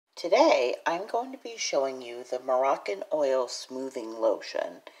Today, I'm going to be showing you the Moroccanoil Smoothing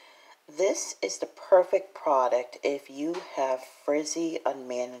Lotion. This is the perfect product if you have frizzy,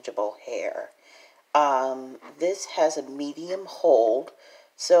 unmanageable hair. This has a medium hold,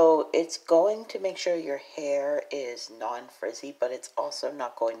 so it's going to make sure your hair is non-frizzy, but it's also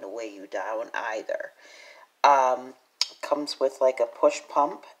not going to weigh you down either. Comes with like a push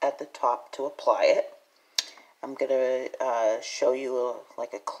pump at the top to apply it. I'm going to show you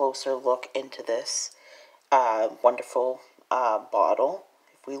like a closer look into this wonderful bottle.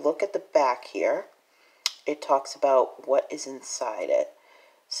 If we look at the back here, it talks about what is inside it.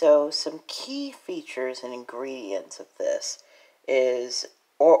 So some key features and ingredients of this is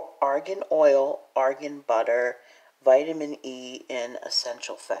argan oil, argan butter, vitamin E, and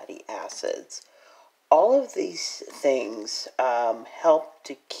essential fatty acids. All of these things help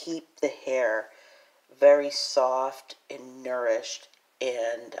to keep the hair very soft and nourished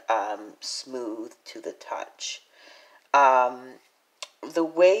and smooth to the touch. The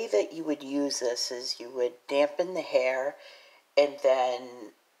way that you would use this is you would dampen the hair and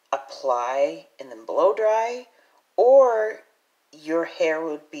then apply and then blow dry, or your hair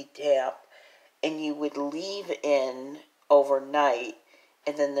would be damp and you would leave in overnight,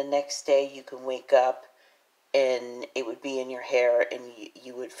 and then the next day you can wake up and it would be in your hair and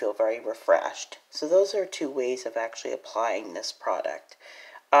you would feel very refreshed. So those are two ways of actually applying this product.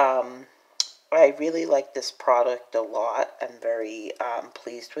 I really like this product a lot. I'm very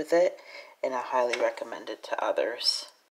pleased with it, and I highly recommend it to others.